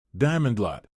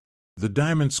Diamondlot, The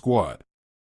Diamond Squad.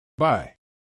 By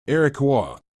Eric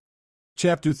Waugh.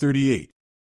 Chapter 38.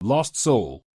 Lost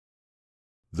Soul.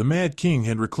 The Mad King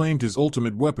had reclaimed his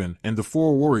ultimate weapon, and the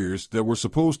four warriors that were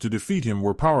supposed to defeat him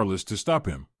were powerless to stop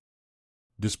him.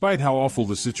 Despite how awful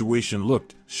the situation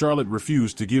looked, Charlotte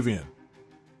refused to give in.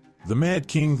 The Mad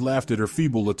King laughed at her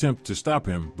feeble attempt to stop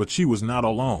him, but she was not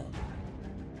alone.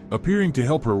 Appearing to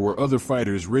help her were other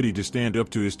fighters ready to stand up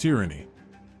to his tyranny.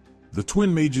 The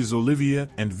twin mages Olivia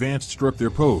and Vance struck their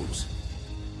pose.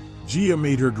 Gia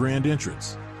made her grand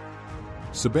entrance.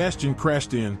 Sebastian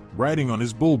crashed in, riding on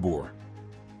his bullboar.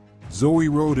 Zoe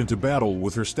rode into battle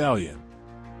with her stallion.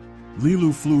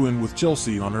 Lilu flew in with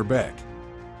Chelsea on her back.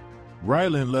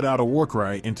 Rylan let out a war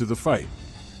cry into the fight.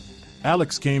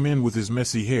 Alex came in with his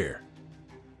messy hair.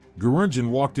 Gurunjan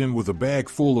walked in with a bag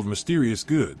full of mysterious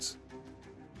goods.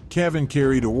 Kevin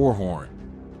carried a war horn.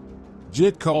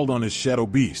 Jet called on his shadow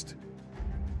beast.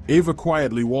 Ava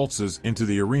quietly waltzes into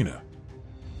the arena.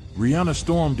 Rihanna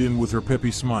stormed in with her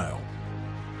peppy smile.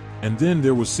 And then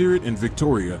there was Sirit and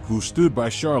Victoria, who stood by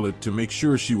Charlotte to make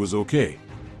sure she was okay.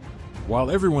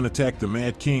 While everyone attacked the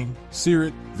Mad King,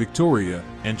 Sirit, Victoria,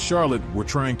 and Charlotte were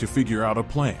trying to figure out a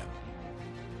plan.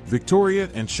 Victoria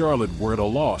and Charlotte were at a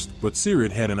loss, but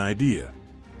Sirit had an idea.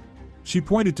 She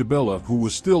pointed to Bella, who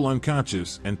was still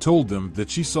unconscious, and told them that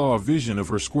she saw a vision of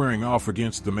her squaring off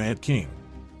against the Mad King.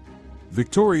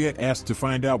 Victoria asked to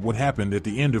find out what happened at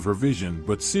the end of her vision,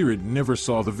 but Sirit never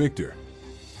saw the victor.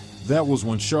 That was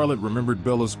when Charlotte remembered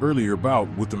Bella's earlier bout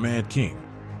with the Mad King.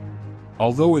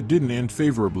 Although it didn't end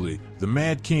favorably, the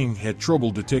Mad King had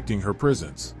trouble detecting her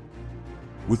presence.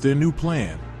 With their new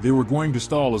plan, they were going to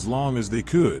stall as long as they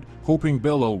could, hoping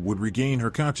Bella would regain her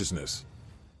consciousness.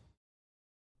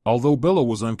 Although Bella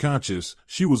was unconscious,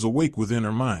 she was awake within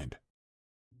her mind.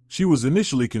 She was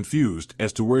initially confused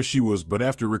as to where she was, but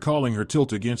after recalling her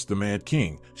tilt against the Mad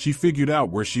King, she figured out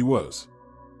where she was.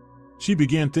 She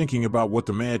began thinking about what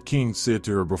the Mad King said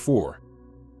to her before.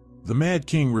 The Mad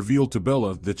King revealed to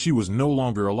Bella that she was no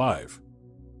longer alive.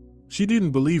 She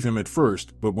didn't believe him at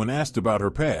first, but when asked about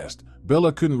her past,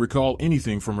 Bella couldn't recall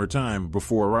anything from her time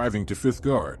before arriving to Fifth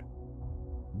Guard.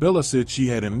 Bella said she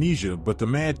had amnesia, but the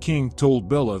Mad King told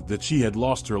Bella that she had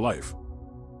lost her life.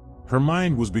 Her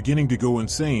mind was beginning to go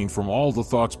insane from all the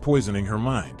thoughts poisoning her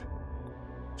mind.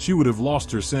 She would have lost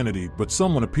her sanity, but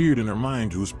someone appeared in her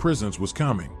mind whose presence was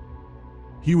calming.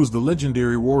 He was the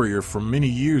legendary warrior from many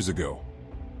years ago.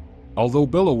 Although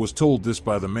Bella was told this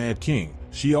by the Mad King,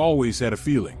 she always had a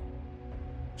feeling.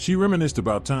 She reminisced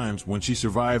about times when she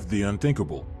survived the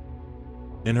unthinkable.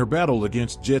 In her battle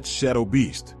against Jet's shadow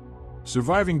beast,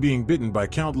 surviving being bitten by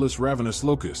countless ravenous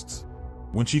locusts,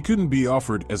 when she couldn't be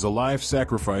offered as a live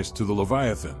sacrifice to the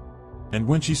Leviathan, and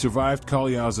when she survived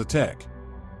Kalia's attack.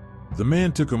 The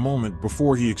man took a moment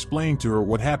before he explained to her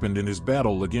what happened in his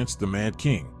battle against the Mad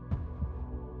King.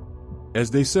 As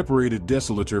they separated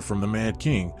Desolator from the Mad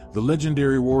King, the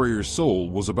legendary warrior's soul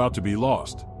was about to be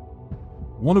lost.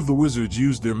 One of the wizards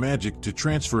used their magic to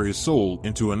transfer his soul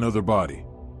into another body.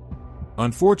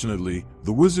 Unfortunately,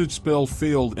 the wizard's spell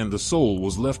failed and the soul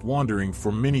was left wandering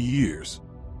for many years.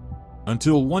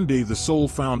 Until one day the soul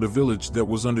found a village that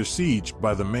was under siege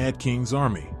by the Mad King's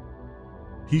army.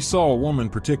 He saw a woman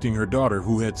protecting her daughter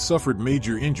who had suffered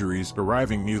major injuries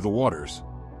arriving near the waters.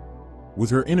 With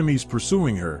her enemies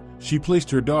pursuing her, she placed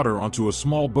her daughter onto a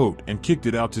small boat and kicked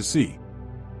it out to sea.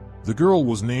 The girl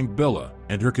was named Bella,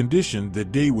 and her condition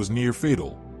that day was near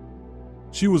fatal.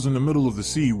 She was in the middle of the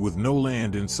sea with no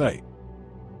land in sight.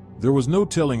 There was no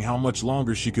telling how much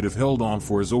longer she could have held on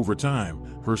for, as over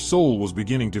time, her soul was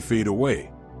beginning to fade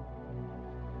away.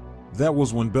 That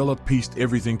was when Bella pieced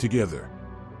everything together.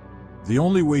 The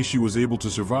only way she was able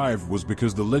to survive was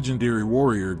because the legendary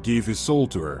warrior gave his soul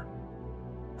to her.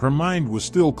 Her mind was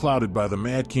still clouded by the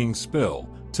Mad King's spell,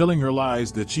 telling her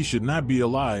lies that she should not be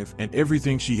alive and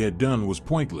everything she had done was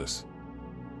pointless.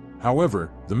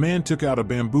 However, the man took out a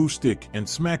bamboo stick and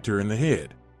smacked her in the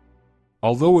head.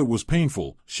 Although it was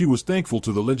painful, she was thankful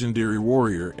to the legendary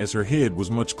warrior as her head was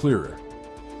much clearer.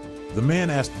 The man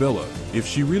asked Bella if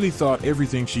she really thought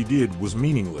everything she did was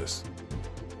meaningless.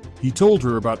 He told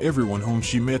her about everyone whom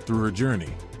she met through her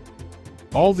journey.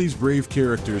 All these brave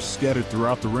characters scattered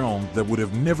throughout the realm that would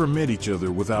have never met each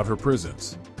other without her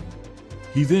presence.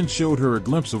 He then showed her a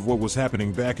glimpse of what was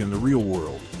happening back in the real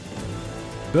world.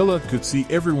 Bella could see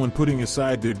everyone putting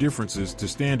aside their differences to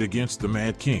stand against the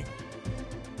Mad King.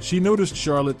 She noticed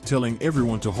Charlotte telling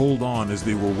everyone to hold on as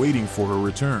they were waiting for her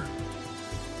return.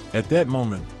 At that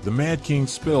moment, the Mad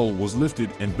King's spell was lifted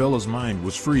and Bella's mind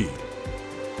was freed.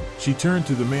 She turned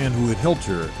to the man who had helped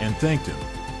her and thanked him.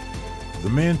 The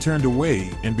man turned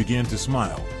away and began to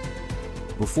smile.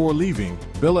 Before leaving,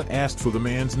 Bella asked for the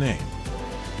man's name.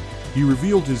 He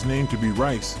revealed his name to be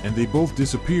Rice, and they both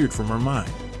disappeared from her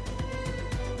mind.